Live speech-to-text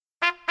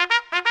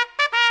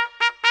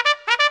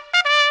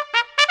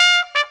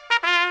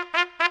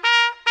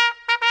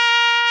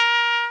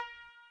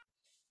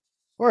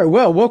All right,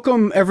 well,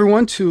 welcome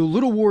everyone to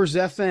Little Wars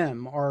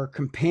FM, our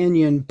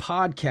companion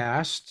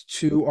podcast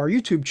to our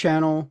YouTube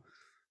channel,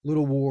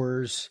 Little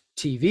Wars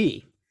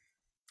TV.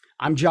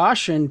 I'm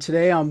Josh, and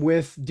today I'm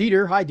with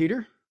Dieter. Hi,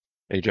 Dieter.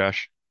 Hey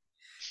Josh.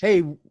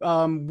 Hey,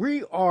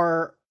 we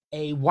are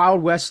a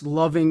Wild West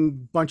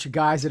loving bunch of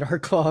guys at our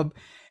club,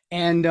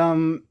 and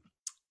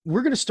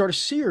we're going to start a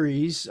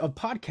series of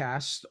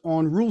podcasts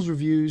on rules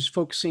reviews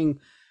focusing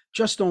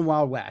just on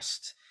Wild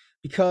West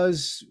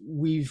because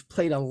we've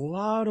played a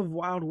lot of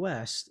Wild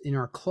West in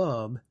our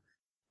club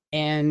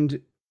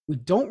and we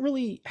don't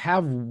really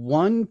have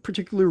one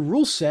particular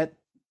rule set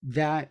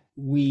that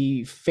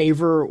we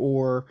favor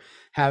or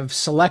have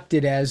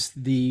selected as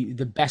the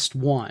best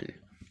one.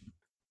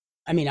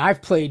 I mean,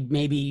 I've played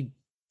maybe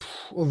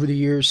over the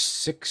years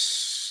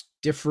six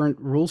different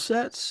rule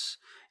sets,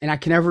 and I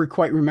can never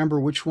quite remember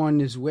which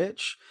one is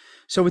which.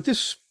 So with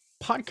this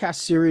podcast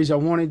series, I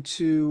wanted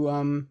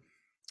to,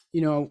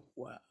 you know,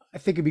 I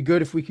think it'd be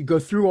good if we could go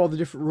through all the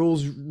different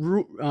rules,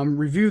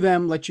 review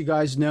them, let you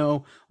guys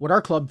know what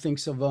our club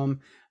thinks of them,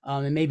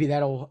 and maybe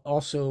that'll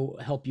also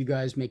help you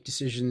guys make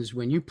decisions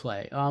when you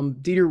play.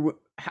 Dieter,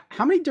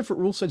 how many different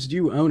rule sets do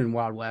you own in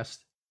Wild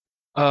West?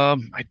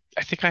 I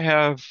think I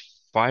have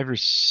five or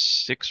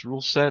six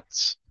rule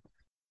sets.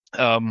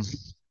 Um,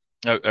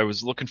 I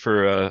was looking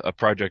for a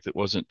project that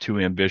wasn't too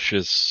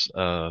ambitious,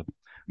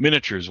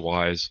 miniatures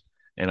wise,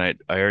 and I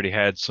already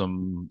had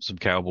some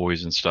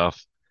cowboys and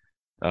stuff.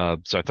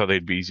 So I thought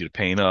they'd be easy to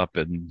paint up.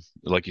 And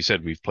like you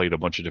said, we've played a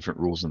bunch of different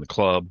rules in the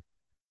club.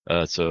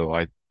 So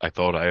I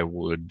thought I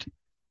would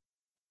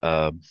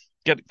uh,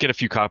 get a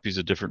few copies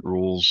of different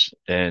rules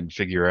and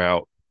figure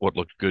out what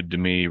looked good to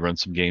me, run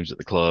some games at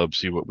the club,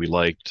 see what we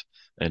liked,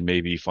 and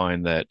maybe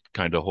find that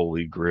kind of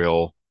holy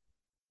grail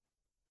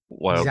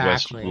Wild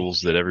West Exactly.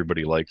 rules that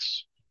everybody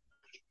likes.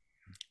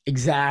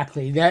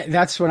 Exactly.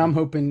 That's what I'm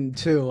hoping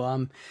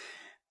too.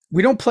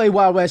 We don't play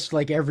Wild West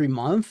like every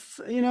month,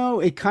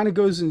 it kind of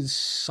goes in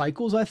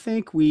cycles. I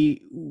think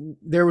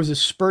there was a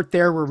spurt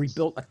there where we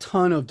built a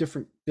ton of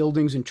different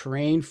buildings and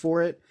terrain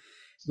for it.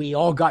 We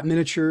all got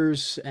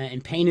miniatures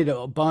and painted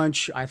a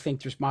bunch. I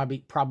think there's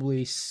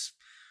probably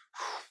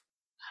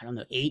I don't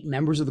know, 8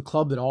 members of the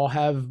club that all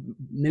have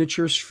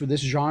miniatures for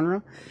this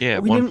genre. Yeah, But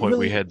at we one didn't point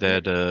we really. had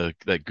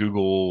that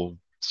Google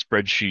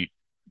spreadsheet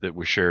that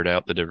was shared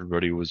out that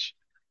everybody was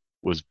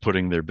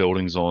putting their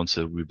buildings on.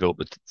 So we built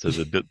it so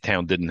the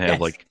town didn't have Yes.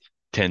 like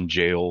 10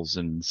 jails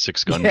and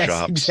six gun Yes,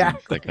 shops and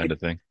that kind exactly. of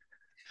thing.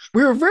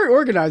 We were very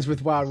organized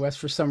with Wild West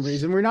for some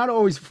reason. We're not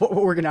always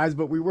organized,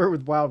 but we were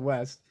with Wild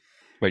West.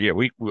 But yeah,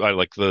 I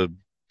like the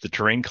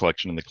terrain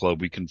collection in the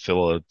club. We can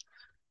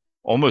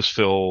almost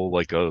fill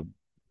like a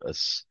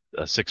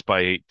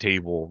 6x8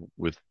 table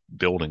with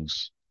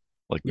buildings.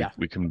 Like Yeah.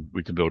 we can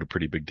build a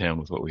pretty big town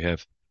with what we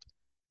have.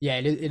 Yeah,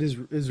 it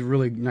is a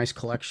really nice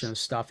collection of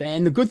stuff.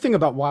 And the good thing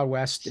about Wild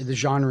West, the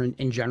genre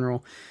in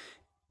general,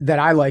 that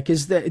I like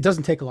is that it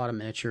doesn't take a lot of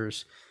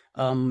miniatures.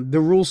 The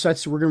rule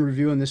sets that we're going to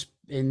review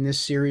in this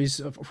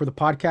series for the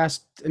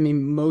podcast. I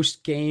mean,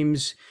 most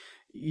games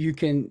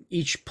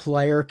each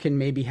player can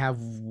maybe have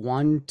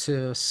 1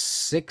 to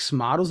 6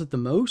 models at the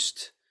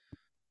most,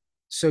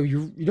 so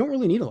you don't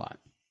really need a lot.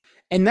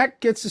 And that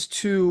gets us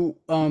to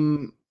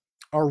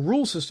our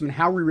rule system and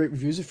how we rate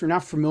reviews. If you're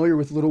not familiar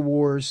with Little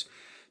Wars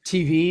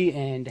TV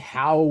and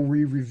how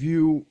we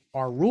review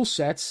our rule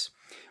sets,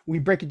 we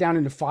break it down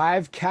into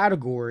 5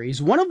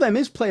 categories. One of them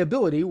is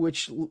playability,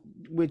 which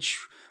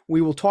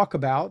we will talk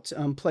about.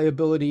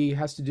 Playability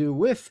has to do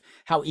with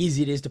how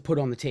easy it is to put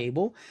on the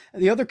table.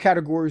 The other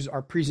categories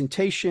are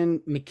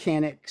presentation,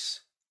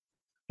 mechanics,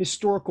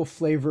 historical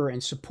flavor,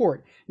 and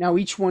support. Now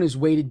each one is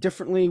weighted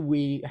differently.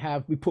 We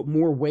put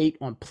more weight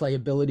on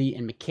playability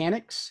and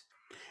mechanics,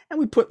 and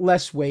we put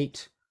less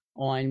weight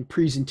on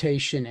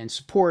presentation and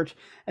support.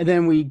 And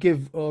then we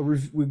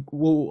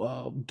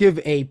will give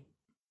a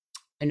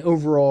an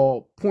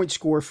overall point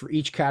score for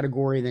each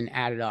category, then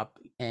add it up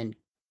and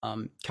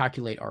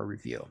calculate our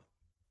review.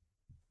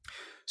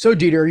 So,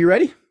 Dieter, are you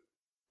ready?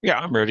 Yeah,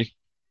 I'm ready.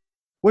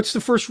 What's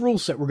the first rule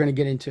set we're going to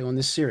get into in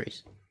this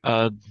series?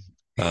 Uh,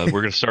 we're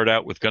going to start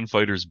out with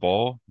Gunfighter's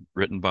Ball,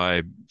 written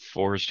by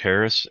Forrest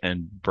Harris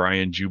and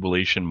Brian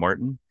Jubilation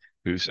Martin,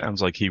 who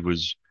sounds like he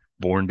was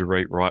born to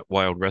write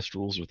Wild West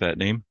rules with that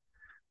name.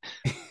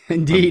 I'm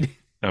Indeed,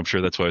 I'm sure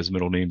that's why his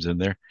middle name's in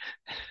there.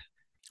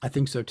 I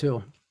think so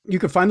too. You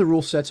can find the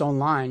rule sets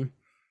online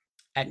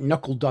at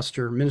Knuckle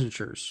Duster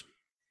Miniatures.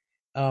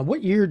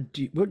 What year?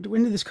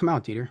 When did this come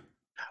out, Dieter?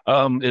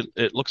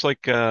 It looks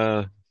like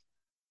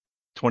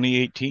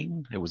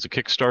 2018. It was a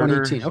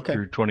Kickstarter 2018. Okay,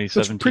 through so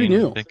it's pretty 2017, I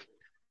new. think.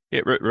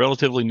 Yeah,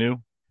 relatively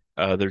new.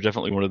 They're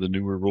definitely one of the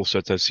newer rule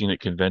sets I've seen at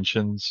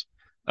conventions.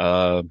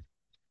 Uh,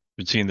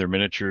 been seeing their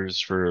miniatures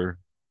for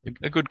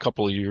a good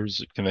couple of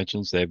years at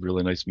conventions. They have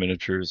really nice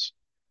miniatures,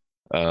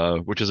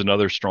 which is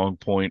another strong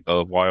point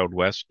of Wild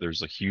West.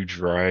 There's a huge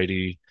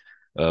variety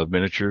of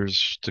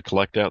miniatures to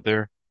collect out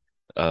there.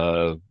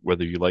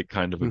 Whether you like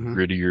kind of a Hmm.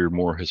 grittier,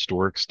 more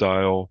historic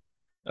style,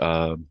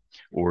 uh,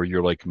 or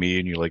you're like me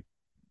and you like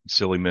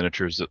silly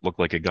miniatures that look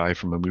like a guy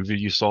from a movie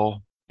you saw.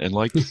 and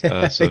liked.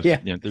 So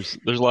Yeah. there's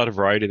a lot of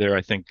variety there.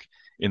 I think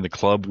in the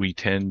club we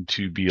tend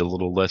to be a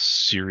little less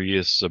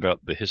serious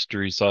about the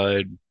history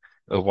side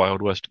of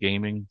Wild West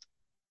gaming.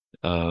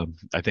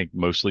 I think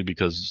mostly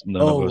because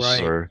Oh,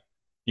 right.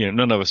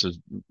 none of us has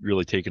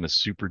really taken a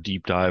super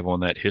deep dive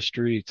on that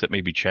history, except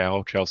maybe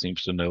Chow. Chow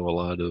seems to know a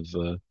lot of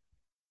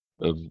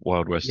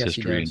Wild West Yes,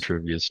 he history and does.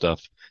 trivia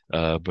stuff.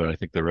 But I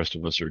think the rest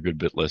of us are a good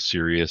bit less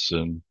serious,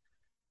 and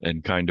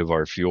kind of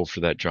our feel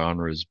for that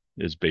genre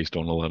is based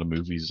on a lot of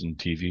movies and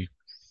TV.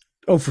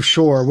 Oh, for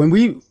sure. When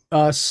we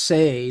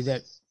say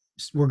that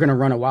we're going to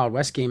run a Wild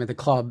West game at the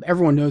club,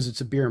 everyone knows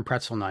it's a beer and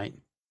pretzel night.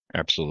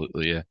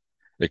 Absolutely, yeah.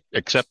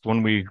 Except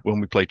when we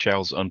play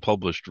Chow's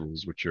unpublished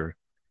rules, which are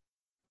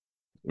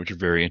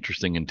very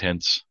interesting,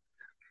 intense.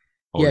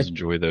 Yeah, Always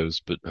enjoy those,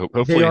 but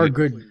they are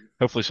good.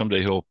 hopefully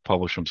someday he'll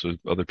publish them so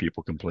other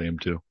people can play them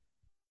too.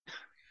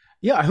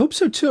 Yeah, I hope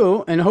so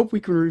too, and I hope we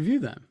can review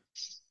them.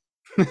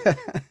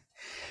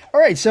 All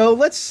right, so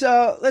let's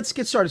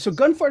get started. So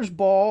Gunfighter's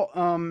Ball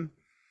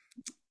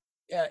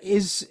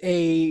is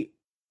a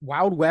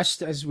Wild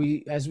West, as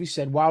we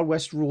said, Wild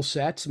West rule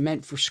set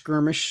meant for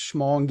skirmish,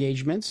 small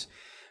engagements,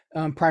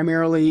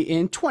 primarily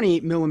in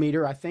 28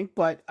 millimeter, I think.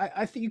 But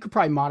I think you could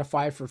probably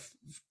modify it for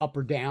up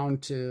or down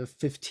to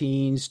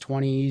 15s,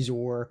 20s,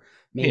 or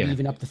maybe Yeah,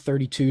 even up to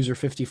 32s or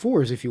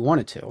 54s if you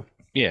wanted to.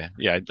 yeah.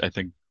 I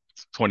think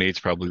 28 is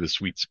probably the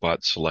sweet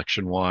spot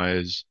selection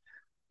wise,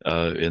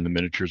 in the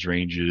miniatures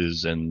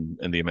ranges and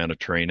the amount of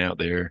terrain out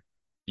there.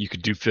 You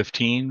could do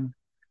 15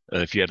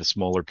 if you had a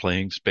smaller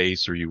playing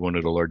space or you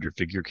wanted a larger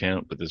figure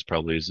count, but this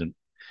probably isn't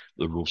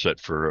the rule set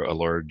for a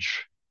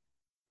large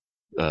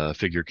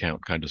figure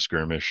count kind of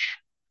skirmish.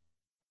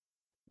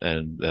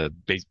 And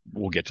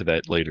we'll get to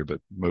that later,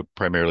 but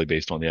primarily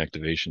based on the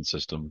activation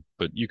system.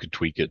 But you could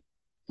tweak it.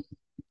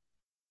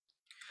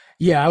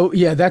 Yeah,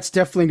 yeah, that's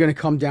definitely going to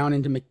come down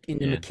into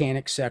Yeah,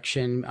 mechanics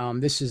section.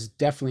 This is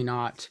definitely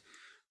not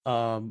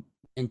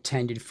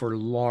intended for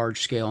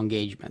large scale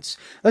engagements.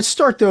 Let's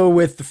start though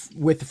with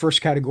the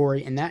first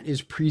category, and that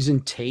is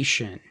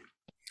presentation.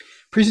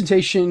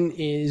 Presentation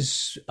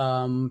is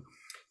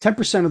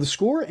 10% of the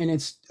score, and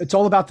it's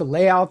all about the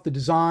layout, the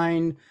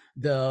design,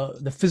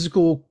 the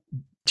physical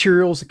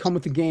materials that come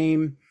with the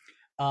game,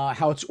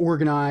 how it's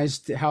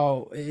organized,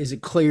 how is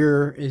it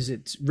clear, is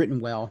it written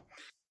well.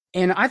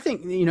 And I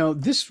think,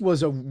 this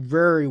was a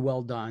very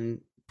well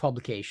done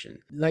publication.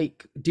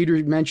 Like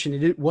Dieter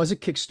mentioned, it was a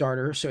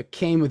Kickstarter, so it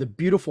came with a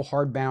beautiful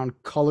hardbound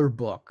color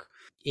book.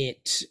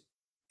 It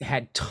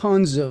had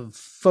tons of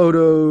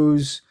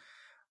photos,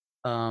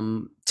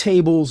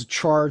 tables,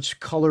 charts,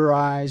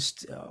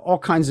 colorized, all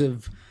kinds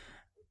of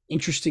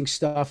interesting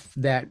stuff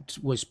that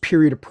was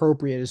period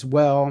appropriate as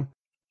well.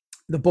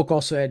 The book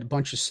also had a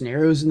bunch of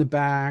scenarios in the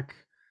back.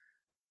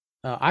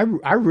 I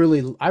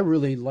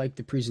really like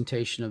the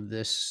presentation of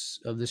this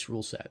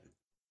rule set.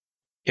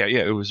 yeah.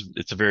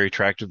 It's a very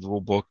attractive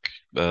rule book,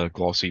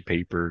 glossy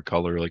paper,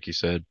 color, like you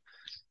said.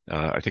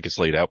 I think it's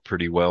laid out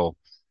pretty well.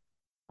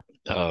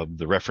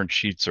 The reference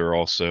sheets are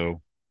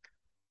also,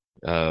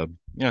 uh,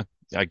 yeah,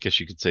 I guess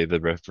you could say the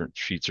reference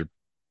sheets are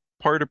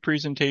part of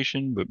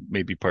presentation, but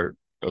maybe part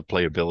of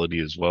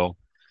playability as well.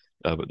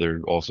 But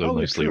they're also Oh,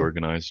 they're nicely true.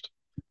 organized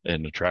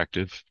and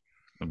attractive.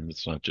 I mean,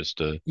 it's not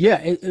just a,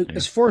 Yeah, yeah,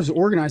 as far as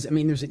organized, I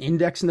mean, there's an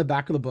index in the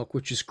back of the book,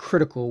 which is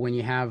critical when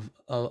you have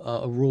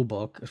a rule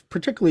book,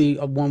 particularly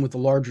a one with a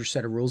larger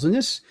set of rules. And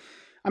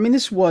I mean,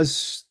 this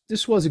was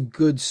a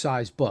good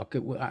sized book.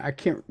 I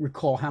can't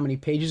recall how many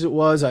pages it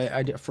was.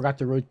 I forgot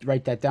to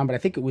write that down, but I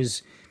think it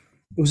was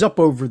up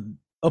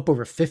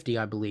over 50,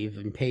 I believe,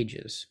 in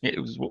pages. it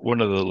was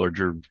one of the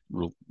larger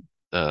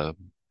uh,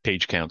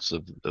 page counts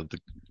of the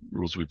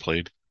rules we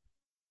played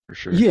for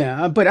sure.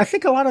 Yeah, but I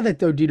think a lot of that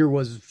though, Dieter,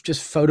 was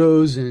just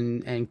photos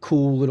and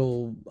cool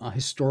little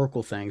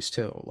historical things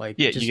too. Like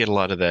Yeah, you just get a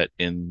lot of that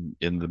in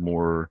the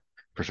more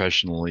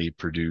professionally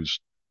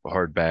produced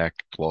hardback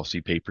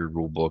glossy paper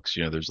rule books.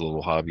 There's a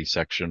little hobby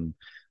section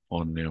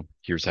on,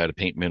 here's how to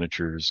paint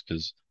miniatures,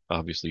 because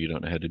obviously you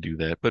don't know how to do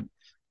that. But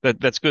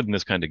that's good in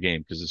this kind of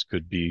game, because this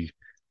could be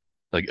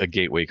like a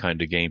gateway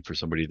kind of game for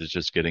somebody that's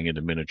just getting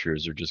into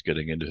miniatures or just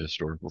getting into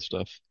historical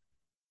stuff.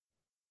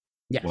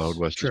 Wild yes,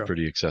 West is true.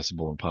 pretty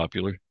accessible and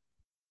popular.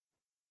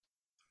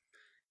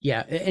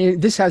 Yeah,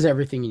 and this has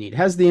everything you need. It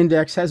has the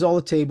index, has all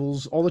the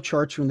tables, all the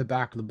charts are in the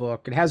back of the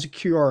book. It has a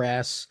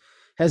QRS,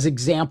 has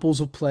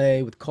examples of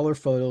play with color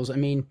photos. I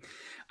mean,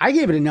 I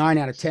gave it a 9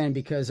 out of 10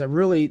 because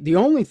the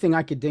only thing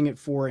I could ding it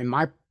for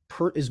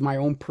is my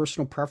own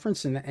personal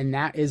preference, and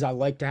that is I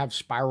like to have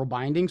spiral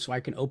binding so I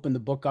can open the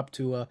book up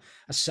to a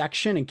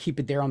section and keep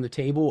it there on the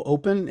table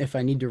open if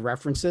I need to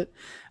reference it,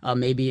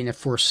 maybe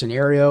for a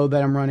scenario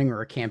that I'm running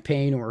or a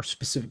campaign or a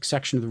specific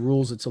section of the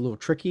rules. It's a little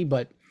tricky,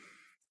 but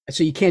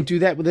so you can't do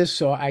that with this,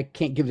 so I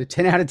can't give it a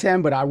 10 out of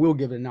 10, but I will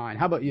give it a 9.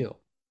 How about you?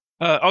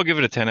 I'll give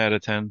it a 10 out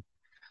of 10,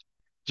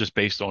 just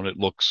based on it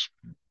looks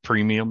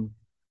premium.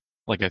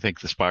 Like I think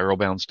the spiral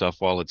bound stuff,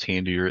 while it's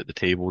handier at the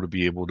table to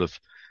be able to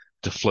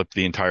flip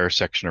the entire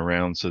section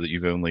around so that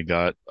you've only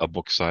got a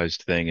book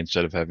sized thing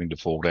instead of having to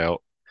fold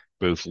out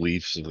both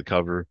leaves of the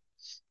cover.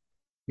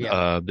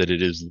 Yeah. That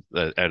it is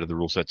out of the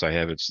rule sets I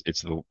have, it's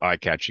the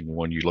eye-catching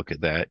one. You look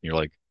at that and you're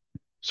like,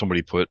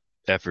 somebody put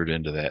effort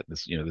into that.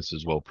 This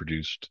is well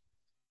produced.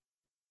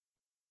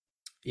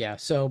 Yeah,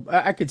 so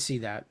I could see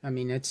that. I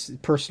mean, it's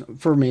personal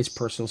for me. It's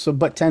personal. So,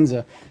 but ten's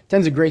a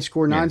great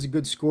score. Yeah, Nine's a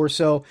good score.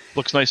 So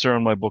looks nicer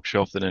on my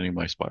bookshelf than any of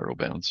my Spiral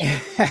Bounds.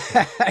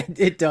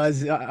 it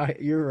does.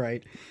 You're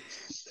right.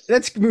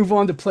 Let's move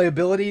on to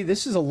playability.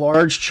 This is a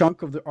large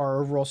chunk of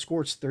our overall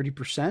score. It's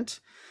 30%.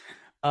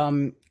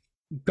 Um,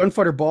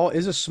 Gunfighter Ball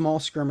is a small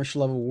skirmish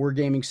level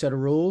wargaming set of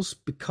rules.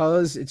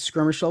 Because it's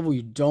skirmish level,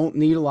 you don't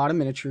need a lot of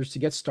miniatures to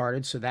get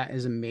started, so that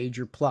is a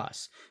major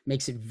plus.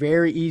 Makes it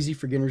very easy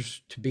for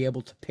beginners to be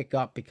able to pick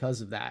up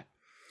because of that.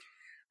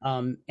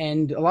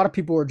 And a lot of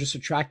people are just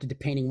attracted to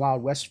painting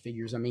Wild West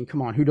figures. I mean,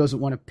 come on, who doesn't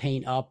want to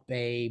paint up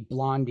a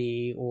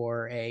Blondie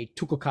or a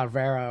Tuco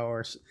Caveira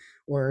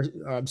or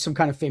some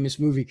kind of famous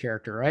movie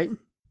character, right?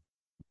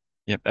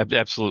 Yep,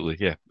 absolutely.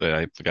 Yeah,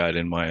 I forgot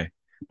in my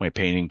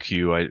painting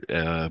queue.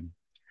 I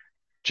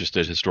just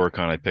at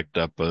Historicon, I picked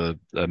up a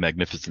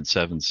Magnificent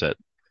Seven set.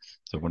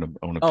 So I want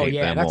to Oh paint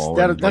yeah, them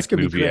all in that's like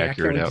gonna be movie great. I can't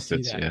accurate wait to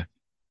see outfits. that. Yeah.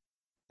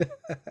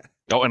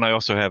 Oh, and I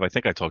also have, I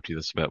think I talked to you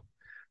this about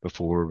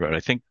before, but I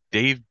think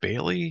Dave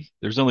Bailey,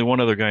 there's only one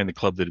other guy in the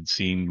club that had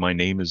seen My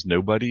Name is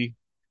Nobody,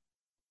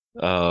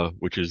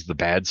 which is the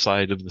bad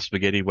side of the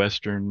spaghetti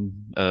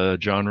Western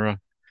genre.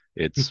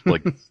 It's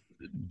like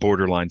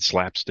borderline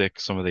slapstick,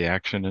 some of the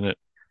action in it.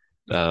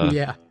 Uh,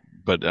 Yeah.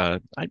 but I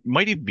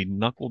might even be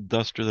Knuckle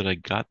Duster that I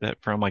got that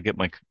from. I get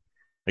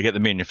the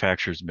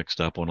manufacturers mixed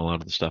up on a lot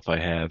of the stuff I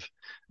have.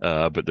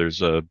 But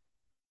there's a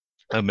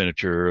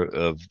miniature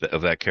of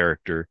that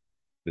character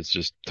that's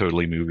just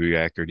totally movie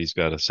accurate. He's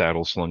got a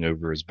saddle slung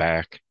over his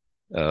back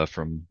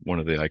from one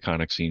of the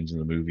iconic scenes in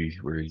the movie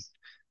where he's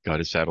got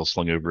his saddle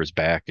slung over his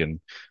back and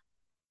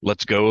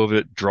lets go of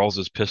it, draws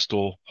his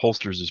pistol,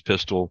 holsters his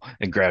pistol,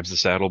 and grabs the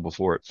saddle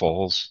before it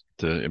falls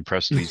to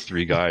impress these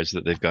three guys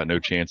that they've got no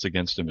chance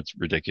against him. It's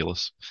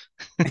ridiculous.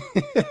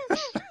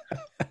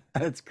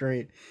 That's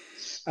great.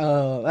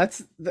 That's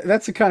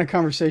the kind of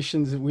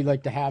conversations that we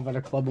like to have at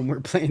a club when we're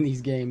playing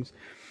these games.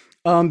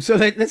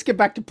 Let's get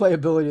back to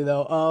playability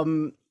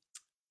though.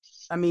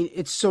 I mean,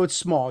 it's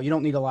small. You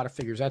don't need a lot of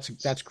figures.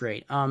 That's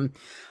great.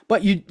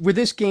 But you with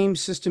this game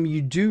system,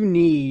 you do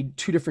need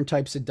two different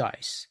types of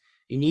dice.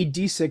 You need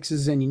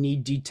D6s and you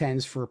need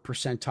D10s for a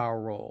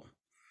percentile roll.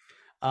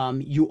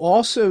 You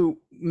also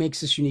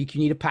makes this unique.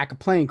 You need a pack of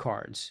playing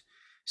cards.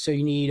 So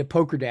you need a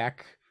poker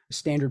deck, a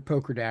standard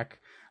poker deck.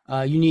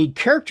 You need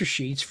character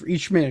sheets for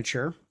each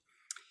miniature.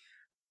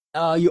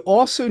 You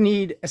also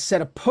need a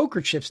set of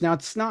poker chips. Now,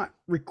 it's not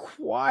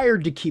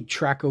required to keep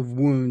track of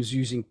wounds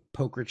using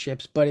poker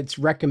chips, but it's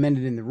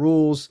recommended in the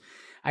rules.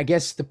 I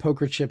guess the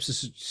poker chips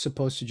is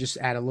supposed to just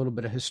add a little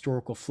bit of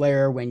historical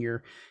flair when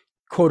you're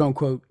quote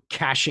unquote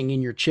cashing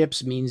in your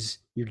chips means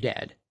you're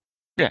dead.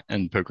 Yeah,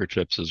 and poker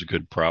chips is a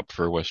good prop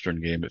for a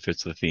Western game. It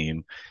fits the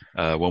theme.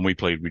 When we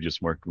played, we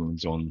just marked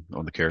wounds on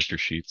the character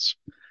sheets.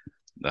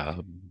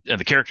 And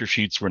the character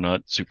sheets were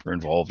not super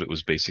involved. It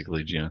was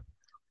basically,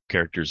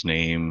 character's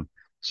name,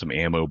 some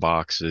ammo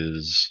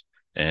boxes,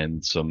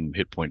 and some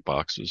hit point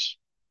boxes.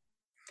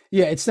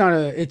 Yeah, it's not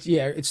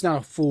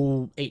a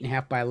full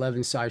 8.5 by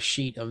 11 size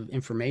sheet of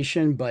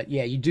information, but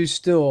yeah, you do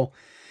still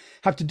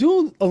have to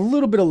do a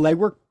little bit of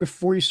legwork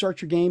before you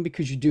start your game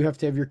because you do have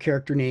to have your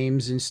character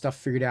names and stuff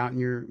figured out and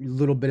your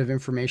little bit of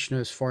information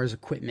as far as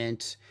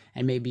equipment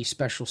and maybe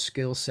special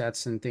skill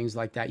sets and things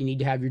like that. You need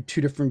to have your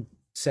two different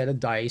set of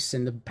dice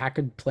and the pack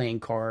of playing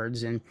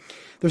cards. And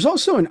there's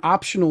also an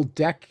optional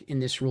deck in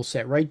this rule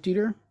set, right,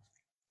 Dieter?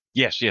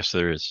 Yes, yes,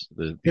 there is.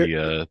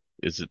 There,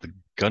 Is it the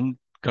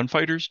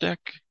gunfighters deck?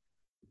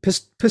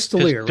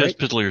 Pistolier, right?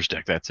 Pistolier's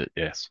deck. That's it.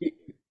 Yes.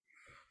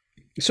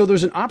 So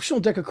there's an optional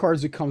deck of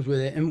cards that comes with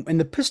it, and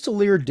the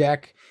Pistolier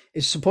deck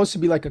is supposed to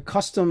be like a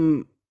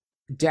custom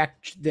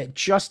deck that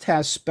just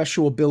has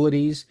special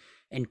abilities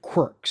and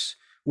quirks,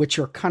 which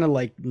are kind of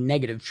like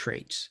negative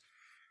traits.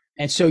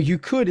 And so you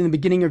could, in the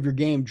beginning of your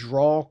game,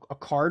 draw a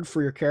card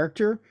for your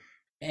character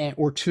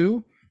or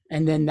two,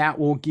 and then that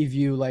will give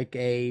you like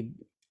a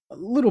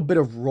little bit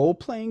of role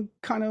playing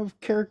kind of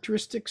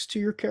characteristics to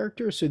your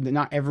character, so that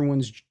not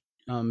everyone's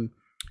um,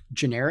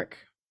 generic.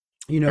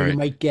 You know, All right.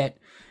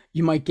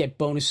 you might get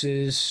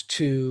bonuses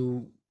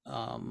to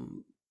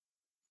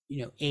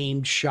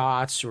aimed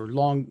shots or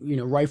long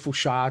rifle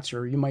shots,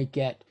 or you might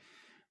get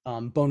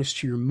bonus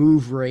to your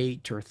move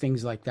rate or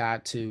things like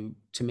that to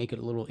make it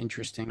a little All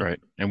interesting. right.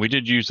 And we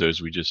did use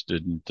those. We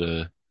didn't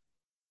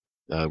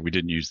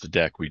use the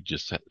deck.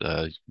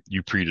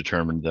 You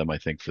predetermined them, I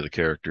think, for the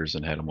characters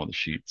and had them on the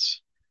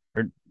sheets.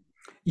 Or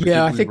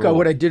Yeah, did I we think what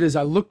roll? I did is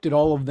I looked at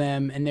all of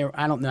them, and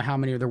I don't know how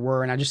many there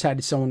were, and I just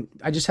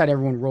had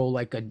everyone roll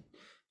like a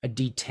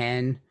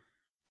d10,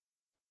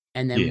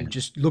 and then Yeah.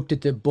 just looked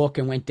at the book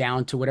and went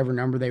down to whatever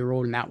number they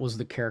rolled, and that was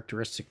the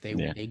characteristic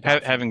Yeah. they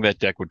got from Having it. that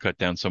deck would cut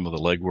down some of the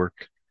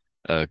legwork,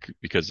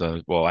 because,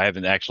 well, I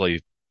haven't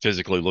actually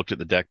physically looked at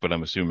the deck, but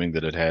I'm assuming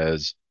that it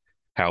has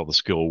how the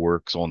skill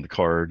works on the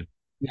card.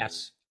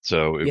 Yes.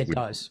 So Yeah, it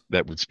does.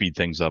 that would speed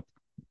things up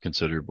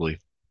considerably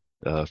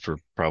for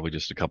probably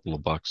just a couple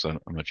of bucks. I'm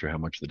not sure how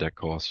much the deck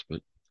costs,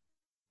 but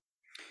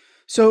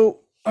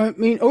So, I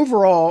mean,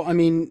 overall, I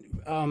mean,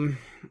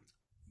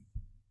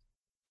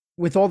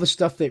 with all the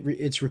stuff that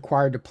it's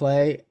required to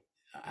play,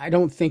 I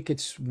don't think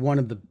it's one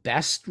of the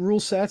best rule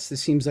sets. It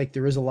seems like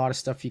there is a lot of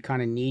stuff you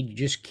kind of need. You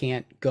just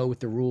can't go with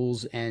the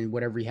rules and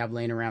whatever you have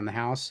laying around the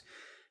house.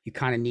 You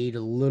kind of need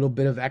a little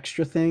bit of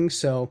extra things.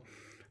 So,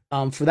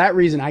 for that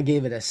reason, I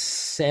gave it a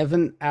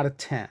 7 out of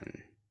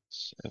 10.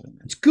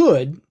 It's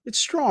good, it's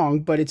strong,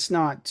 but it's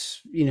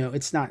not,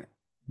 it's not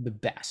the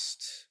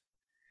best.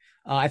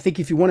 I think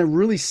if you want to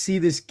really see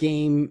this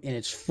game in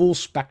its full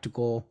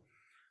spectacle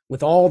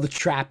with all the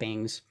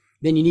trappings,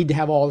 then you need to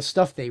have all the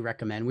stuff they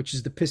recommend, which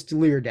is the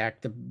Pistolier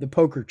deck, the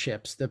poker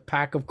chips, the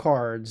pack of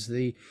cards,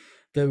 the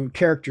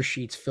character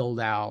sheets filled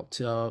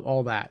out,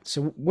 all that.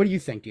 So, what do you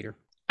think, Dieter?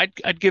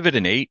 I'd give it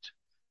an 8.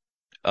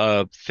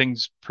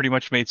 Things pretty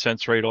much made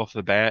sense right off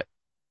the bat.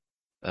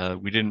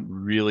 We didn't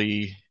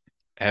really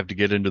have to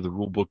get into the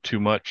rule book too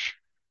much.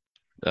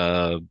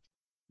 Uh,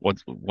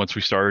 once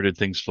we started,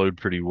 things flowed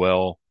pretty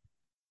well.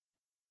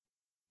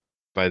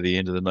 By the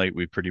end of the night,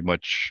 we pretty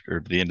much,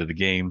 or the end of the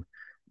game,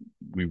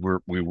 we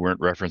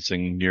weren't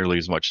referencing nearly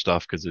as much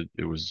stuff because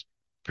it was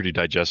pretty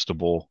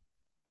digestible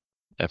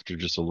after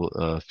just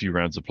a few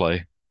rounds of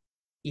play.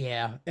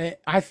 Yeah,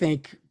 I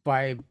think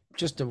by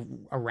just a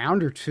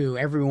round or two,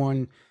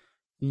 everyone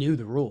knew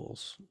the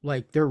rules.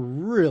 Like they're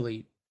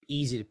really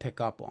easy to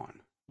pick up on.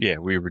 Yeah,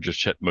 we were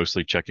just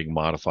mostly checking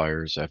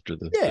modifiers after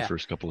the Yeah.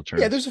 first couple of Yeah,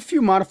 turns. there's a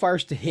few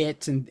modifiers to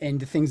hit and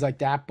things like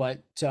that,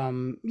 but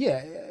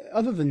yeah,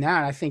 other than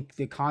that, I think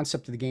the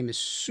concept of the game is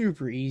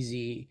super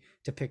easy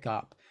to pick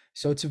up.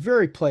 So it's a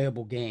very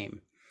playable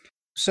game.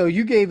 So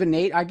you gave it an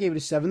 8, I gave it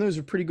a 7. Those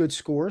are pretty good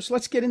scores.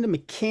 Let's get into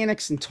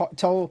mechanics and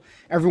tell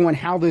everyone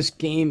how this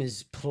game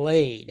is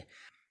played.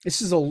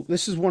 This is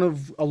one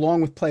of,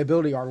 along with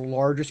playability, our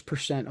largest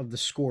percent of the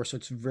score, so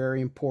it's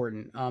very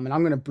important. And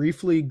I'm going to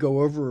briefly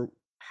go over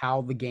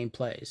how the game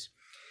plays.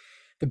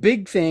 The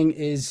big thing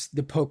is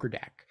the poker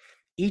deck.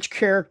 Each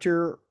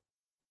character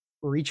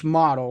or each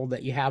model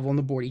that you have on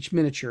the board, each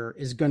miniature,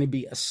 is going to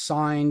be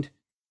assigned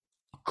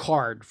a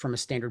card from a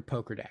standard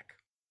poker deck.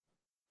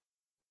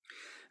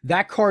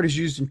 That card is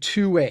used in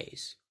two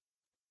ways.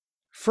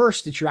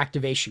 First, it's your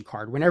activation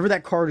card. Whenever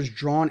that card is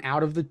drawn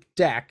out of the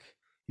deck,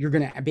 you're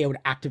going to be able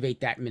to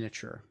activate that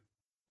miniature.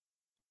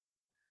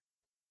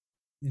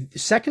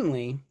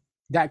 Secondly,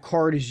 that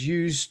card is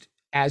used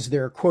as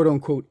their quote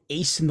unquote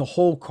ace in the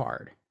hole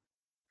card.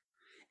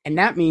 And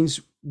that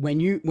means when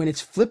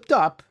it's flipped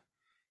up,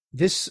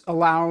 this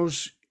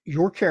allows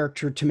your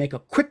character to make a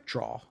quick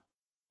draw.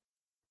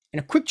 And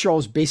a quick draw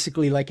is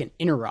basically like an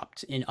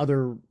interrupt in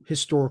other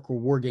historical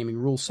wargaming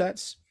rule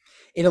sets.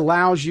 It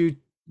allows you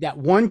that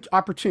one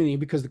opportunity,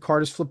 because the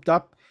card is flipped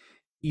up,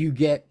 you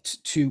get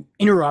to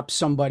interrupt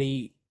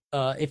somebody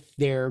if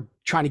they're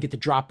trying to get the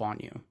drop on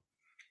you.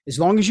 As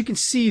long as you can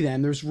see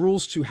them, there's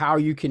rules to how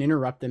you can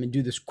interrupt them and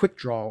do this quick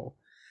draw.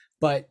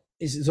 But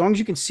as long as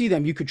you can see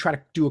them, you could try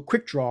to do a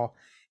quick draw.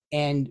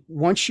 And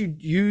once you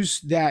use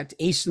that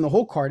ace in the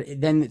hole card,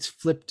 then it's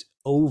flipped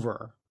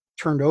over,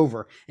 turned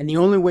over. And the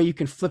only way you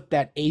can flip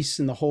that ace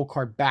in the hole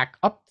card back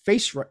up,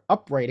 face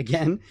upright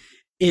again,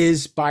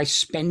 is by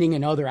spending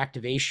another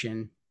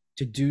activation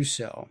to do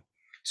so.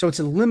 So it's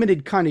a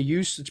limited kind of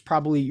use. It's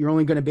probably, you're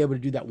only going to be able to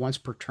do that once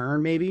per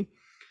turn, maybe.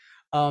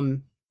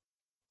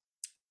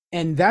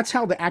 And that's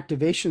how the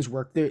activations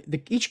work.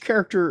 Each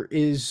character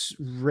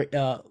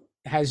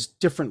has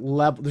different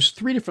level. There's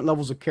 3 different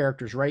levels of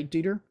characters, right,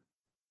 Dieter?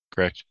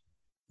 Correct.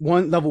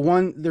 Level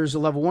one, there's a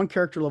level 1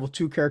 character, level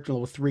 2 character,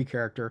 level 3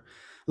 character.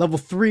 Level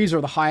 3s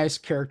are the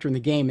highest character in the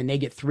game, and they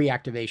get 3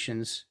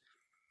 activations.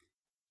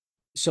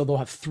 So they'll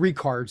have 3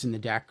 cards in the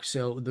deck.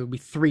 So there'll be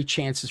 3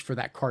 chances for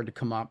that card to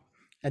come up.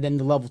 And then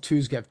the level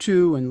 2s get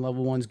 2, and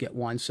level 1s get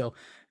 1. So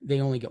they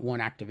only get 1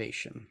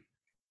 activation.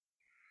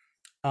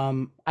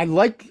 I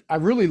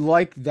really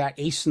like that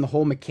ace in the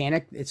hole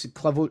mechanic. It's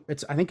clever.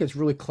 I think it's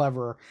really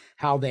clever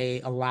how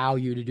they allow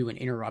you to do an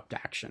interrupt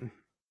action.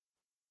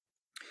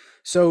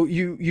 So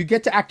you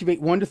get to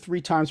activate 1 to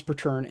 3 times per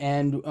turn,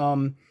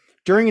 and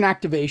during an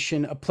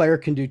activation, a player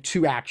can do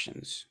 2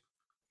 actions.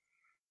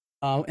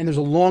 And there's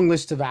a long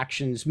list of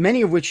actions,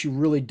 many of which you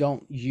really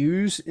don't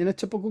use in a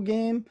typical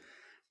game.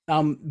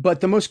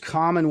 But the most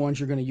common ones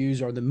you're going to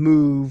use are the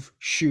move,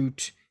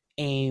 shoot,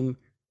 aim,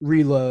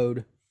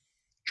 reload,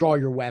 draw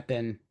your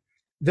weapon.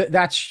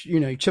 That's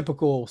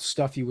typical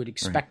stuff you would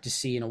expect Right. to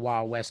see in a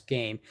Wild West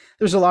game.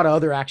 There's a lot of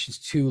other actions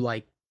too,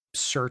 like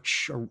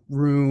search a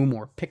room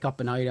or pick up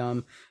an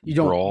item. You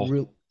don't Brawl.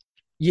 really,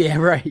 yeah,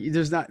 right.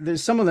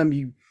 There's some of them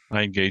you,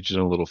 I engaged in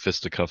a little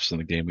fisticuffs in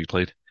the game we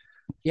played.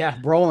 yeah,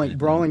 And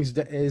brawling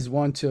is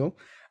one too.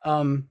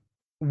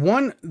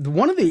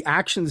 One of the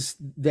actions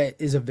that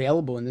is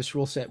available in this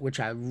rule set, which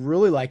I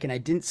really like, and I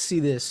didn't see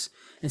this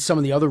in some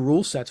of the other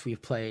rule sets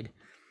we've played,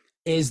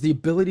 is the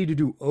ability to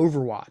do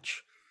Overwatch.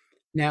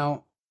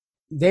 Now,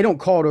 they don't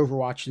call it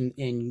Overwatch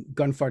in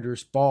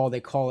Gunfighter's Ball. They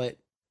call it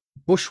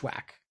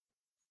Bushwhack.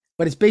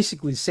 but it's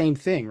basically the same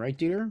thing, right,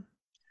 Dieter?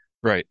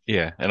 Right.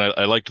 Yeah. And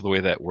I liked the way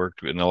that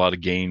worked. In a lot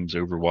of games,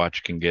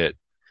 Overwatch can get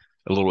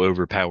a little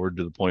overpowered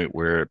to the point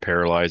where it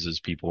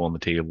paralyzes people on the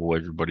table.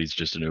 Everybody's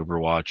just in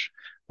Overwatch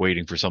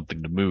waiting for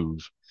something to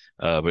move.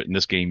 But in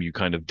this game, you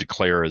kind of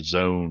declare a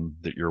zone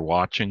that you're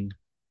watching.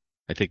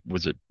 I think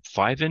was it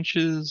 5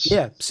 inches?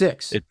 Yeah,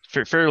 6.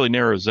 It's fairly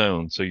narrow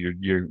zone. So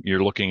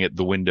you're looking at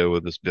the window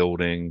of this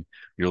building.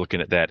 You're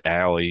looking at that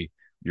alley.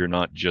 You're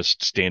not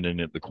just standing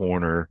at the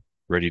corner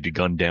ready to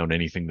gun down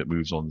anything that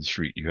moves on the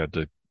street. You have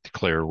to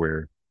declare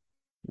where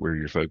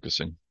you're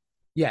focusing.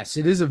 Yes,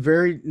 it is a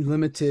very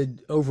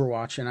limited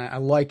Overwatch, and I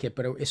like it.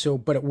 But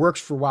it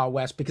works for Wild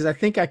West because I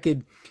think I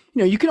could,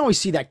 you can always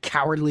see that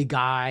cowardly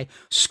guy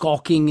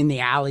skulking in the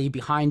alley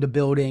behind a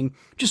building,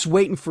 just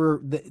waiting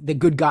for the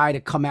good guy to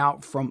come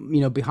out from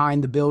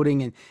behind the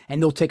building,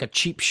 and they'll take a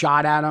cheap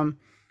shot at him.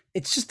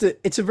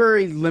 It's a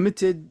very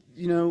limited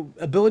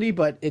ability,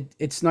 but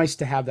it's nice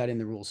to have that in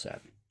the rule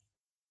set.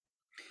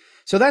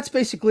 So that's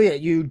basically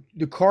it. Your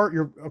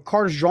a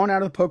card is drawn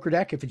out of the poker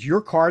deck. If it's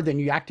your card, then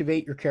you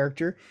activate your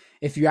character.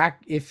 If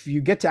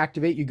you get to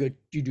activate, you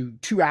do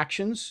 2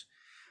 actions.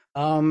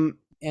 And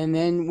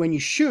then when you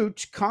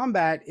shoot,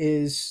 combat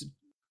is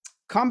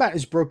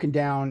broken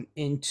down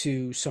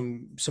into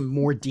some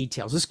more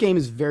details. This game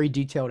is very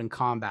detailed in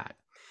combat.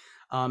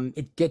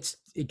 It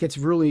gets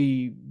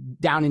really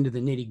down into the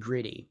nitty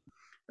gritty.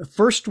 The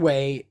first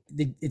way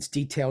that it's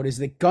detailed is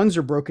that guns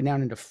are broken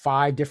down into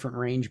 5 different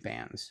range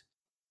bands,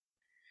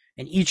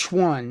 and each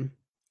one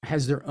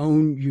has their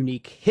own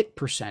unique hit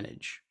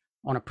percentage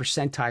on a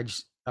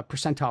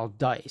percentile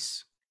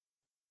dice.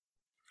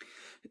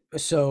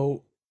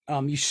 So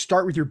you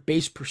start with your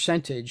base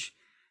percentage,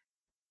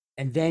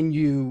 and then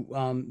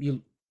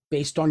you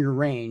based on your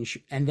range,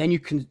 and then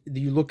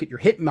you look at your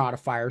hit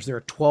modifiers. There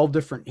are 12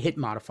 different hit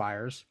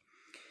modifiers,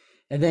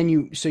 and then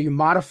you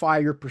modify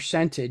your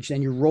percentage,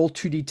 and you roll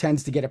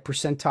 2d10s to get a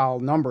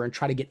percentile number and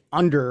try to get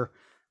under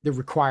the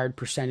required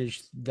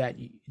percentage that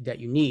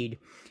you need.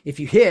 If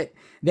you hit,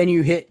 then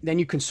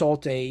you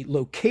consult a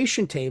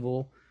location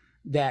table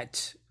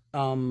that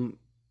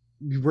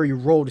where you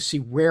roll to see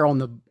where on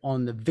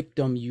the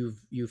victim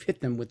you've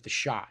hit them with the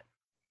shot.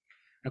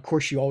 And of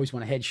course, you always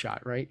want a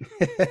headshot, right?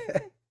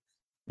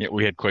 Yeah,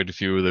 we had quite a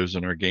few of those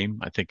in our game.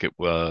 I think it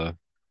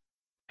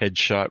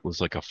headshot was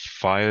like a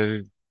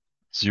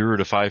 0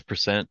 to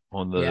 5%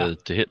 on Yeah. the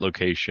to hit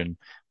location,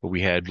 but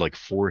we had like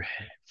four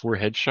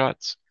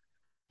headshots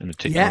and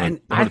Yeah,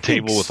 and on I a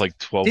think table with like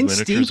 12 didn't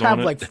Steve miniatures on have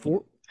it. like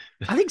 4?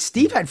 I think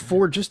Steve had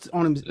 4 just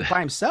on him by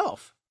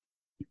himself.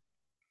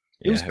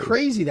 It was Yeah,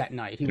 crazy that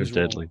night he it was was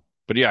rolling. deadly.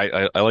 But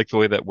yeah, I like the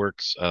way that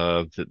works.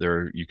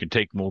 That you can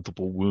take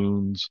multiple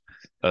wounds,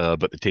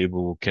 but the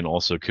table can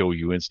also kill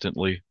you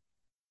instantly.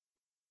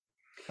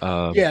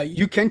 Um, Yeah,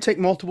 you can take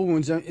multiple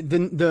wounds.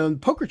 The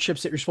poker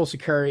chips that you're supposed to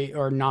carry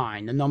are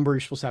 9. The number you're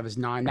supposed to have is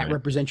 9. That right.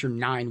 represents your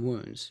 9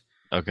 wounds.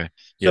 Okay.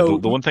 Yeah, So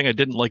the one thing I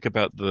didn't like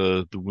about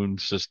the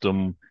wound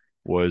system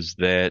was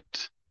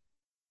that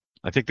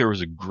I think there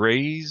was a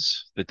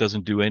graze that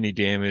doesn't do any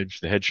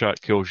damage. The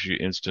headshot kills you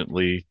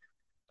instantly.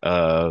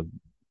 Uh,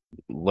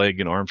 leg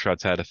and arm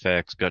shots had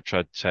effects, gut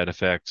shots had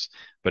effects,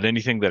 but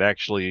anything that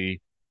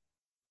actually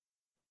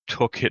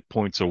took hit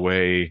points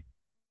away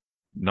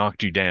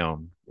knocked you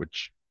down,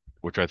 which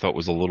I thought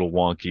was a little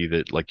wonky.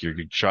 That like you're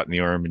shot in the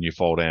arm and you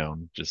fall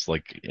down. Just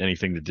like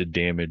anything that did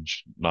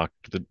damage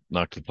knocked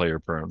the player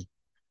prone,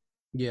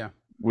 yeah,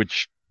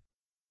 which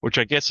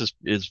I guess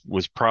is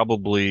was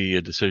probably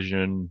a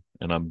decision,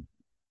 and I'm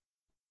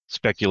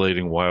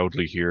speculating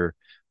wildly here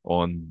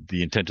on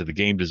the intent of the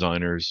game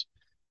designers,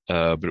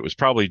 but it was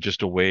probably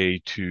just a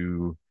way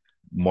to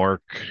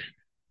mark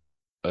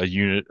a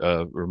unit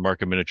or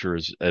mark a miniature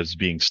as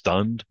being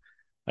stunned.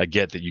 I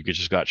get that you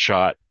just got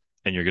shot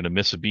and you're going to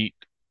miss a beat,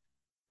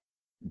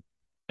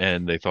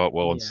 and they thought,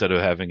 well, yeah. instead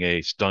of having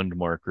a stunned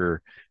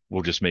marker,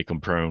 we'll just make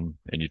them prone,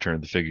 and you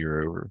turn the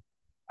figure over.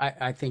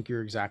 I think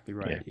you're exactly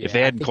Yeah, right. if they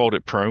Yeah, I hadn't think. called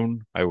it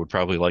prone, I would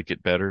probably like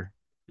it better.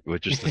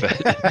 With just the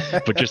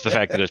fact, but just the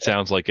fact that it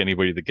sounds like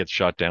anybody that gets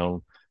shot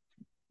down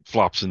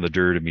flops in the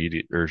dirt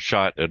immediately, or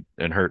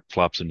and hurt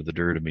flops into the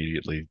dirt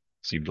immediately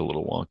seemed a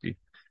little wonky.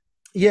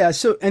 Yeah,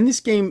 so in this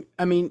game,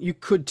 I mean, you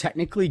could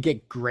technically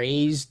get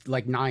grazed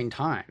like 9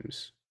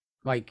 times.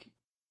 Like,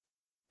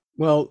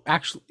 well,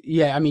 actually,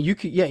 yeah, I mean, you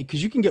could, yeah,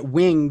 because you can get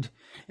winged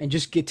and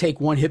just take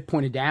 1 hit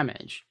point of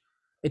damage.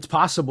 It's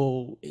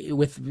possible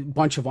with a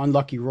bunch of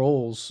unlucky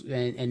rolls,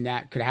 and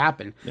that could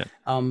happen. Yeah,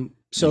 you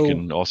So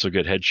can also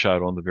get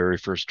headshot on the very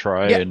first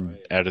try yeah, and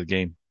out of the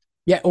game.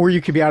 yeah, or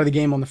you could be out of the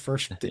game on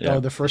Yeah,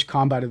 the first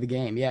combat of the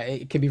game. Yeah,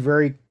 it can be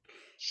very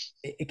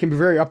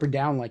up and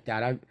down like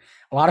that.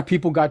 A lot of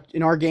people got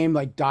in our game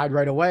like died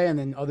right away, and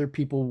then other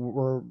people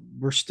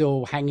were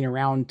still hanging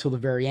around till the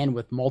very end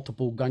with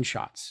multiple yeah,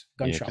 gunshot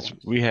because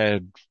ones. we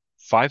had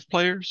 5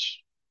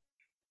 players,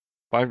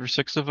 5 or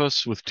 6 of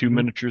us with two Mhm.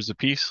 miniatures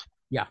apiece.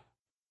 Yeah,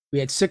 we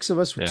had 6 of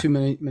us with Yeah, 2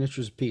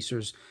 miniatures apiece.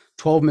 There's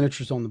 12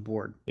 miniatures on the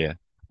board. yeah,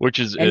 which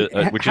is And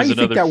which how do is you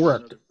think another. that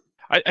worked?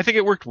 I think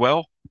it worked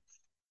well.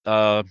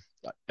 Uh,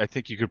 I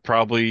think you could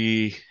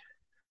probably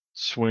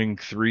swing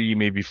three,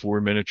 maybe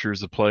four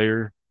miniatures a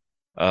player.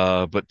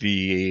 But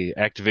the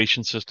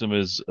activation system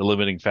is a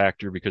limiting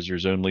factor because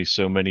there's only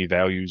so many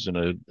values in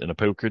a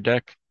poker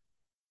deck.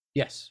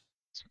 Yes.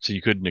 So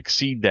you couldn't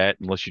exceed that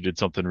unless you did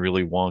something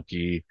really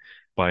wonky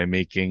by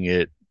making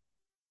it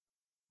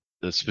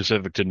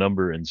specific to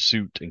number and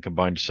suit and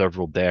combined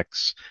several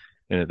decks.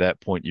 And at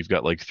that point, you've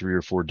got like three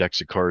or four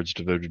decks of cards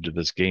devoted to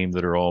this game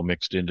that are all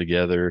mixed in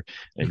together.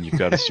 And you've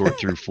got to sort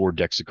through four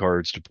decks of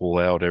cards to pull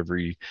out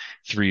every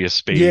three of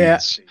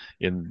Yeah. spades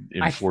in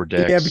four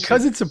Yeah, decks.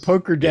 because it's a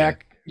poker Yeah,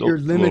 deck, a you're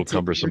little limited.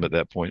 cumbersome at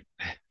that point.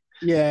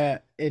 Yeah,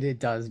 it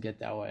does get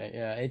that way.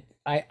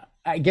 Yeah,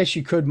 I guess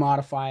you could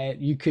modify it.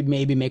 You could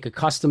maybe make a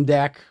custom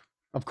deck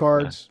of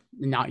Yeah, cards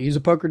and not use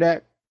a poker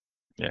deck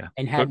yeah.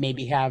 and But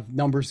have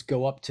numbers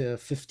go up to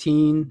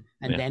 15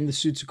 and yeah, then the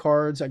suits of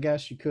cards, I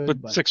guess you but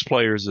could, but six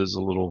players is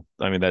a little.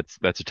 I mean, that's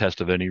a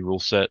test of any rule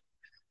set.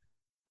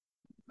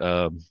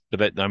 But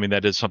that, I mean,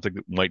 that is something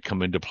that might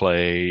come into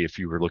play if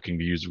you were looking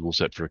to use a rule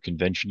set for a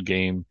convention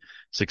game.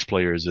 Six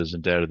players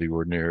isn't out of the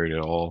ordinary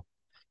at all.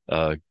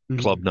 Uh,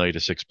 Club Mhm. night, a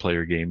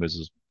six-player game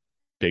is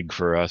big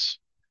for us.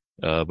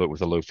 But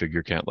with a low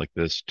figure count like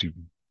this, two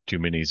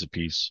minis a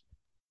piece,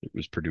 it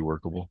was pretty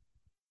workable.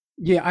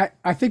 Yeah,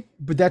 I think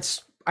but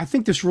that's I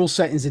think this rule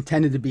set is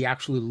intended to be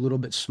actually a little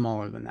bit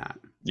smaller than that.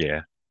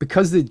 Yeah,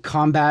 Because the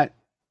combat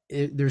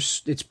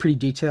it's pretty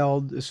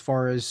detailed as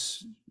far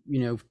as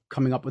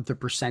coming up with the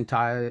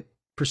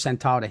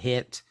percentile to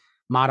hit,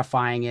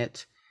 modifying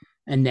it,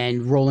 and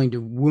then rolling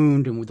to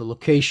wound and with the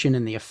location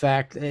and the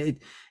effect.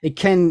 It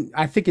can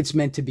I think it's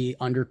meant to be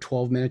under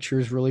 12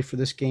 miniatures really for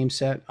this game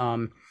set.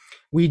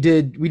 We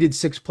did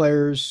 6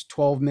 players,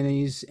 12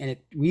 minis, and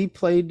we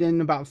played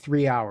in about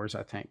 3 hours,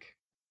 I think.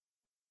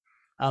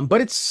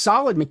 But it's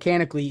solid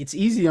mechanically. It's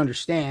easy to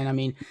understand. I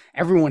mean,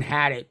 everyone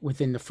had it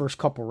within the first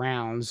couple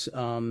rounds.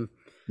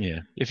 yeah.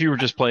 If you were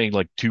just playing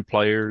like two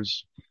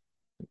players,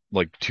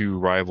 like two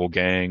rival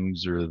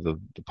gangs or the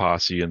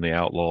posse and the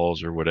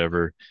outlaws or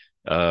whatever,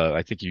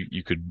 I think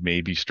you could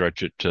maybe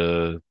stretch it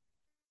to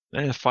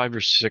five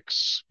or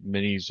six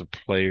minis a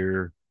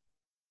player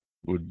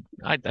would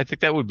I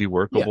think that would be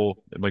Yeah,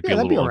 workable. It might be yeah, a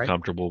that'd be little all right.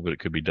 uncomfortable, but it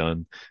could be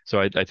done. So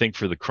I think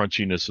for the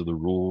crunchiness of the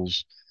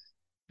rules,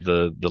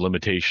 the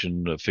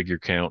limitation of figure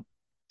count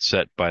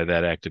set by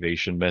that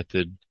activation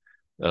method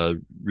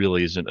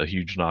really isn't a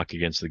huge knock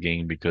against the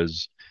game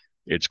because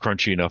it's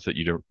crunchy enough that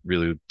you don't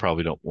really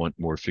probably don't want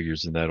more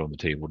figures than that on the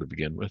table to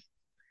begin with.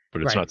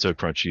 But it's Right, not so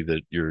crunchy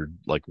that you're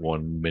like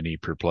one mini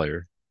per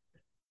player.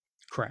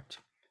 correct.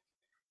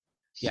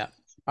 Yeah,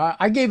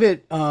 I gave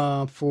it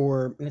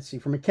for let's see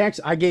for mechanics.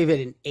 I gave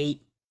it an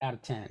 8 out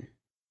of 10.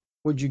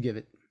 What'd you give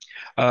it?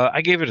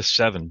 I gave it a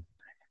seven.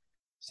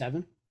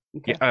 7.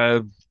 Yeah, Okay.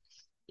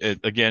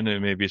 again,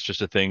 maybe it's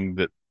just a thing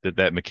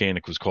that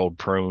mechanic was called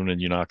prone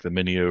and you knock the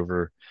mini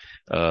over.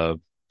 Uh,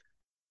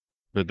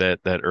 but that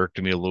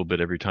irked me a little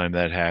bit every time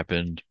that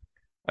happened.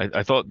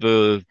 I thought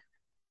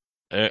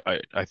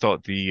I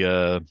thought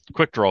the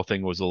quick draw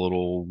thing was a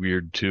little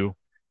weird too.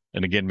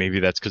 And again, maybe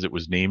that's because it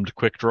was named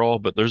quick draw,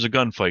 but there's a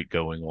gunfight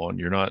going on.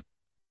 You're not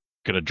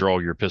gonna draw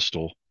your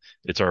pistol.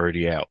 It's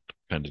already out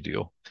kind of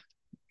deal.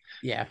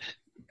 Yeah,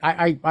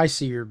 I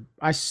see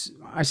I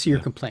see your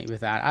Yeah. complaint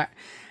with that. I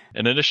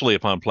And initially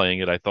upon playing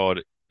it, I thought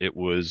it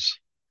was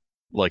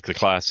like the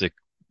classic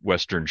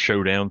Western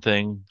showdown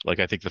thing. Like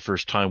I think the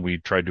first time we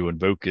tried to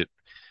invoke it,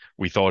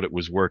 we thought it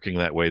was working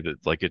that way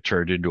that like it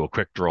turned into a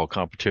quick draw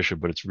competition,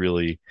 but it's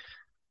really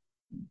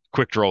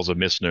quick draw is a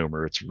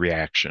misnomer. It's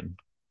reaction.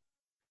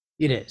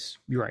 It is.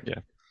 You're right. Yeah.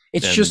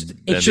 It's just And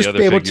it's then the just other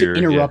be able to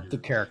figure, yeah. interrupt the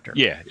character.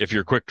 Yeah, if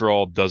your quick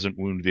draw doesn't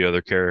wound the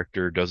other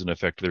character, doesn't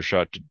affect their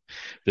shot,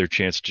 their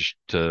chance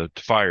to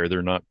fire,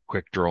 they're not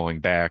quick drawing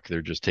back.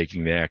 They're just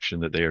taking the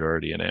action that they had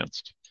already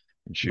announced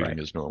and shooting Right.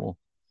 as normal.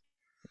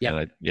 And Yep.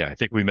 I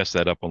think we messed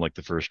that up on like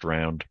the first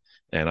round,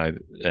 and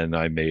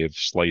I may have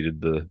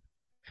slighted the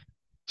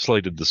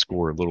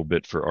score a little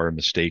bit for our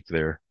mistake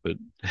there.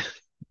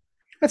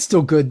 That's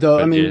still good though.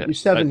 I Yeah, mean, you're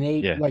 7 and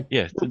 8. Like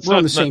yeah, it's we're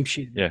on the not same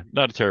sheet. yeah,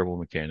 not a terrible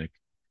mechanic.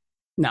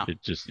 No.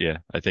 It just yeah,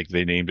 I think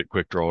they named it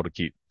quick draw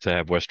to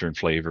have Western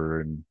flavor,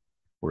 and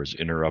whereas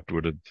interrupt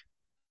would have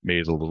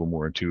made it a little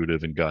more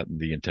intuitive and gotten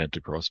the intent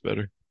across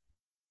better.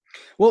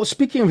 Well,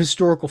 speaking of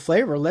historical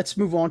flavor, let's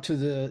move on to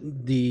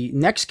the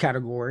next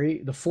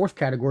category, the fourth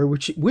category,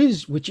 which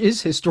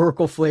is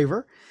historical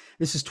flavor.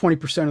 This is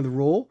 20% of the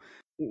rule.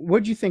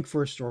 What do you think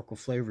for historical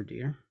flavor,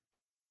 dear?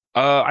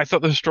 I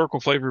thought the historical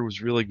flavor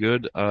was really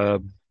good.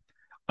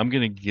 I'm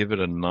gonna give it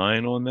a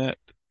nine on that.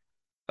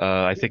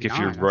 I Ooh, think if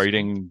you're 9. That's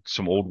good. writing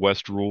some Old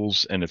West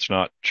rules and it's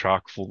not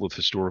chock full of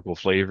historical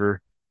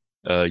flavor,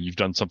 you've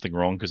done something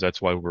wrong because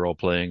that's why we're all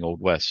playing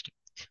Old West.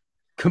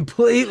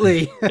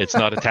 Completely. It's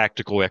not a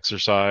tactical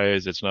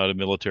exercise. It's not a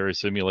military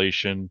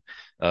simulation.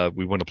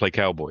 We want to play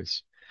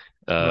cowboys.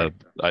 Uh, Right.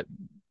 I,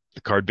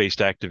 the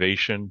card-based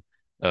activation,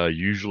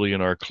 usually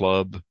in our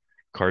club,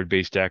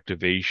 card-based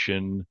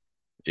activation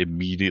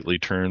immediately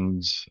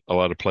turns a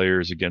lot of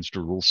players against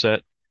a rule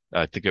set.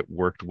 I think it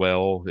worked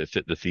well. It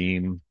fit the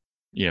theme.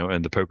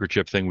 and the poker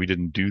chip thing, we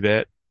didn't do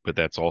that, but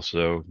that's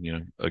also,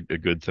 a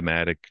good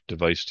thematic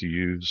device to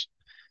use.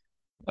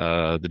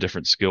 The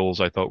different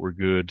skills I thought were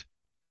good.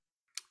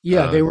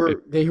 Yeah, Uh, they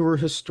it, were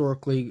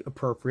historically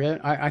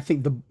appropriate. I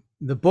think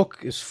the book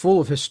is full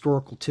of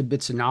historical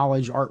tidbits of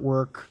knowledge,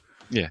 artwork,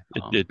 yeah,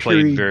 it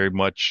played period. very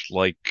much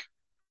like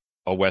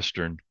a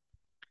Western.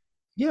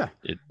 Yeah,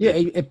 It, yeah.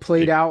 it, It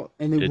played it, out,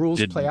 and the it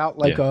rules play didn't, out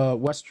like yeah, a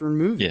Western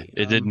yeah. movie.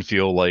 It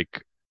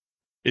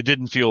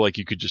didn't feel like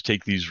you could just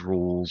take these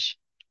rules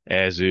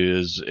as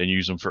is and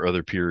use them for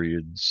other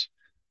periods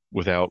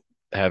without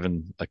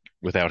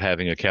without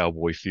having a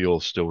cowboy feel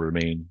still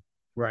remain.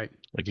 Right.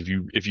 Like if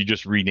you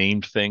just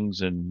renamed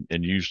things and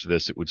used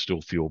this, it would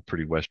still feel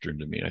pretty Western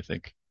to me, I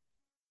think.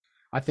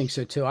 I think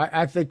so too.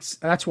 I think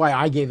that's why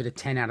I gave it a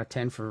 10 out of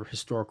 10 for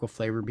historical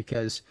flavor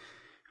because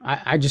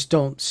I just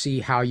don't see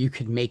how you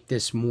could make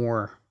this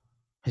more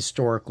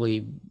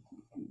historically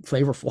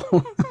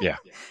flavorful. Yeah.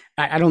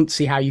 I don't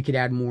see how you could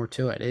add more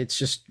to it. It's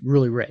just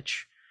really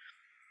rich.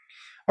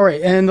 All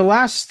right, and the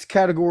last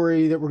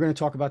category that we're going to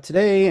talk about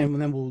today,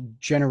 and then we'll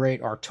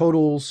generate our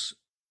totals,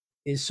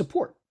 is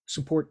support.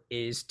 Support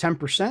is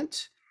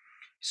 10%.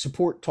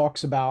 Support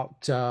talks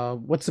about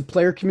what's the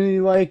player community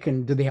like,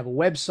 and do they have a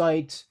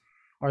website?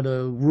 Are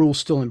the rules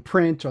still in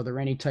print? Are there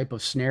any type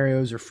of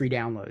scenarios or free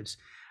downloads?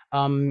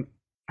 Um,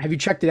 have you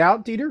checked it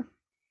out, Dieter?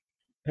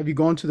 Have you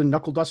gone to the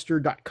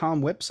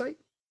knuckleduster.com website?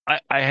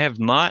 I have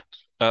not.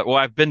 Well,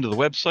 I've been to the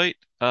website,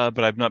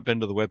 but I've not been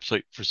to the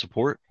website for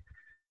support.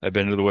 I've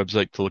been to the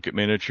website to look at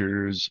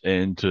miniatures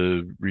and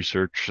to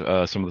research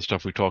some of the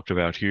stuff we talked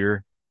about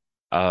here.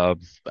 Uh,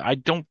 I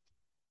don't,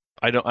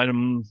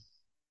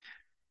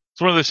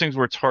 it's one of those things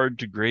where it's hard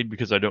to grade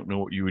because I don't know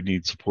what you would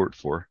need support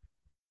for.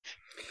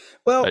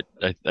 I, Well,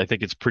 I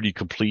think it's pretty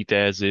complete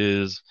as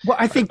is. well,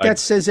 I think I that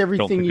says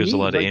don't everything think you there's a need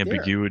lot of right there.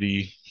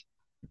 ambiguity.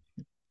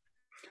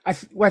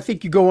 I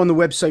think you go on the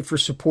website for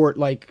support,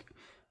 like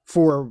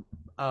for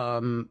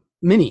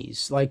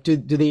minis. Like, do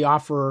they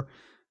offer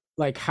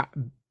like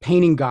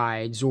painting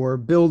guides or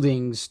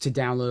buildings to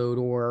download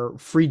or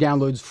free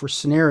downloads for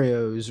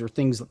scenarios or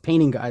things like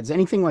painting guides,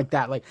 anything like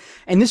that? Like,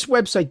 and this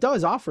website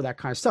does offer that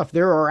kind of stuff.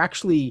 There are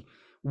actually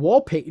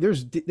wallpaper.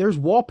 There's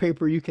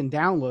wallpaper you can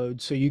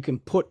download so you can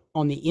put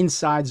on the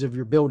insides of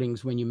your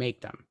buildings when you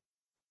make them.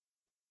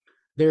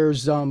 There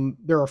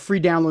are free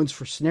downloads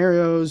for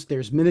scenarios.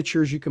 There's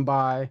miniatures you can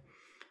buy.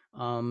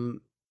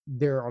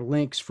 There are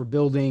links for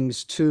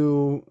buildings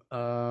too,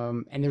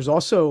 and there's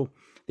also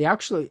they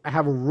actually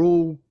have a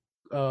rule.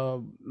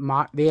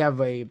 They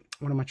have a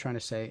what am I trying to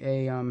say?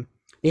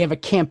 They have a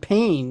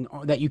campaign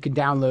that you can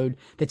download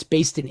that's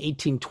based in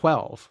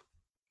 1812.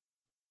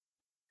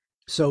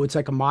 So it's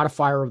like a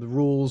modifier of the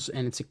rules,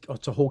 and it's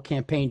a whole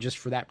campaign just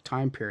for that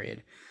time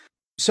period.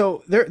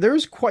 So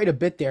there's quite a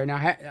bit there. Now,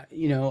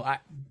 I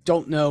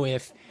don't know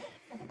if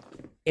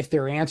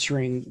they're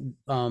answering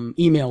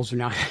emails or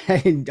not. I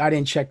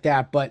didn't check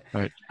that, but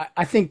Right.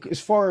 I think as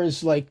far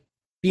as like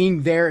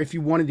being there, if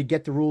you wanted to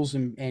get the rules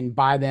and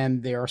buy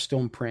them, they are still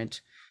in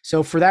print.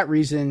 So for that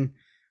reason,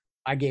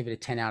 I gave it a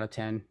 10 out of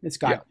 10.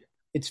 Yeah.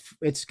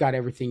 It's got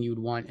everything you would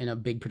want in a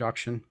big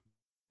production.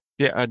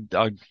 Yeah.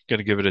 I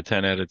gotta give it a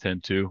 10 out of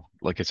 10 too.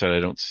 Like I said, I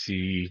don't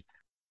see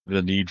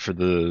the need for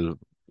the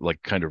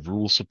like kind of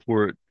rule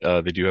support.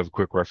 They do have a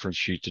quick reference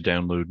sheet to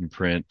download and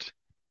print.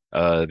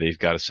 They've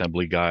got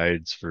assembly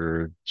guides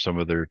for some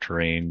of their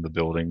terrain, the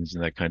buildings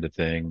and that kind of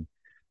thing.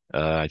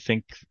 I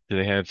think do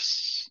they have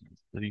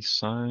these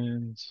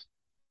signs?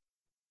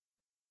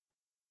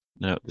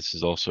 No, this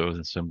is also an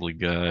assembly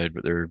guide,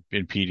 but they're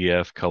in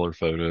PDF, color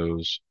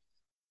photos.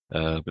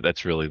 But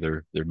that's really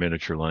their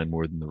miniature line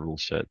more than the rule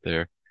set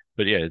there.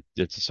 But yeah,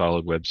 it's a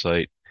solid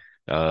website.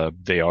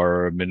 They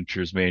are a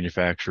miniatures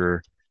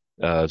manufacturer,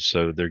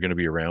 so they're going to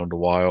be around a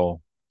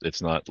while.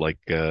 It's not like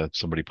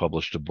somebody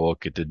published a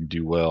book, it didn't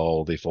do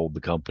well, they fold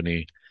the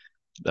company.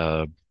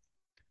 Uh,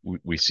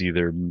 we see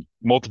there are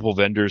multiple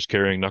vendors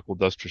carrying Knuckle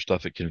Duster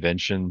stuff at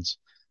conventions,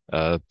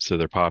 so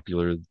they're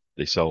popular.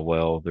 They sell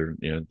well. They're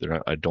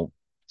not, I don't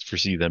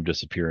foresee them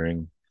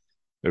disappearing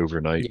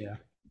overnight Yeah,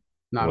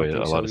 the no, I way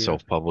don't a think lot so of either.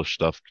 self-published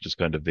stuff just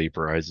kind of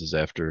vaporizes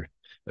after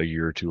a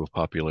year or two of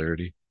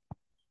popularity.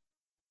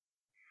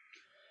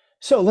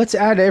 So let's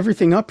add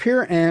everything up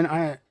here, and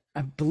I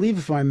believe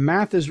if my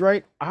math is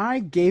right, I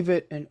gave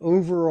it an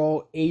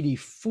overall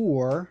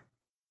 84.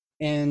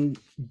 And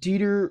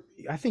Dieter,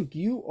 I think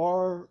you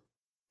are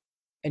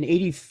an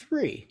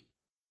 83.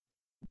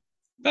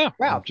 No,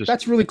 I'm Wow, just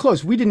that's really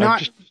close. We did I'm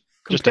not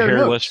just a compare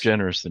hair less notes.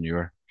 generous than you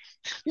are.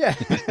 Yeah.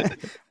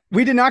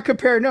 We did not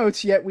compare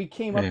notes, yet we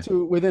came up Yeah.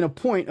 to within a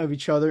point of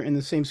each other in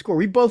the same score.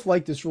 We both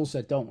like this rule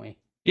set, don't we?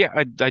 Yeah,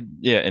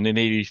 and in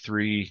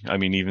 83, I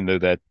mean, even though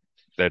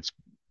that's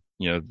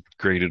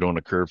graded on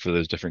a curve for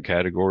those different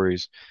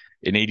categories,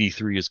 in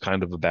 83 is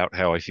kind of about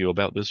how I feel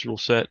about this rule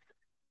set.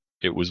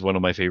 It was one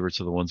of my favorites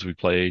of the ones we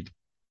played.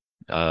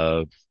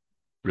 Uh,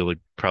 Really,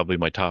 probably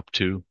my top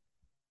two.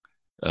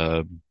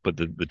 Uh, but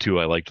the two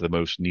I liked the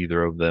most,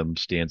 neither of them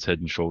stands head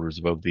and shoulders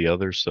above the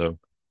other. So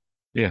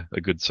yeah,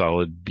 a good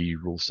solid B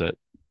rule set.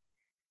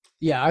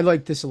 Yeah, I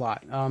like this a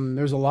lot.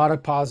 There's a lot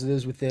of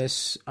positives with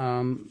this.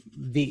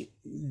 The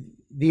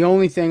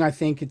only thing I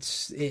think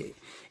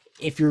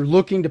if you're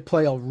looking to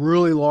play a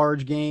really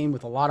large game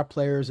with a lot of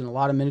players and a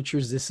lot of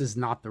miniatures, this is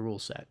not the rule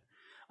set.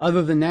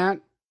 Other than that,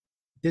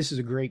 this is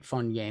a great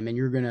fun game, and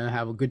you're gonna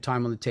have a good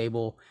time on the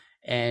table.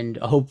 And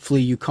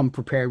hopefully, you come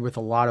prepared with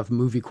a lot of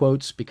movie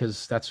quotes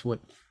because that's what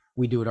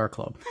we do at our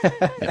club.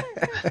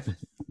 Yeah.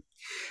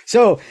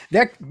 So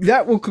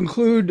that will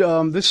conclude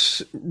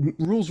this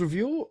rules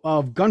review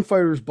of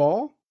Gunfighter's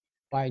Ball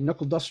by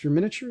Knuckle Duster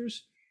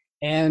Miniatures,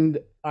 and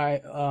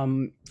I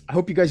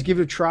hope you guys give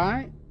it a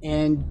try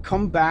and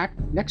come back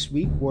next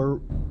week where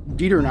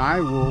Dieter and I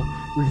will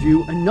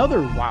review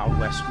another Wild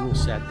West rule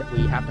set that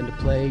we happened to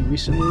play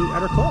recently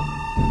at our club.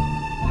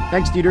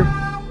 Thanks, Dieter.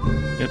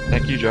 Yep.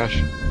 Thank you,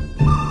 Josh.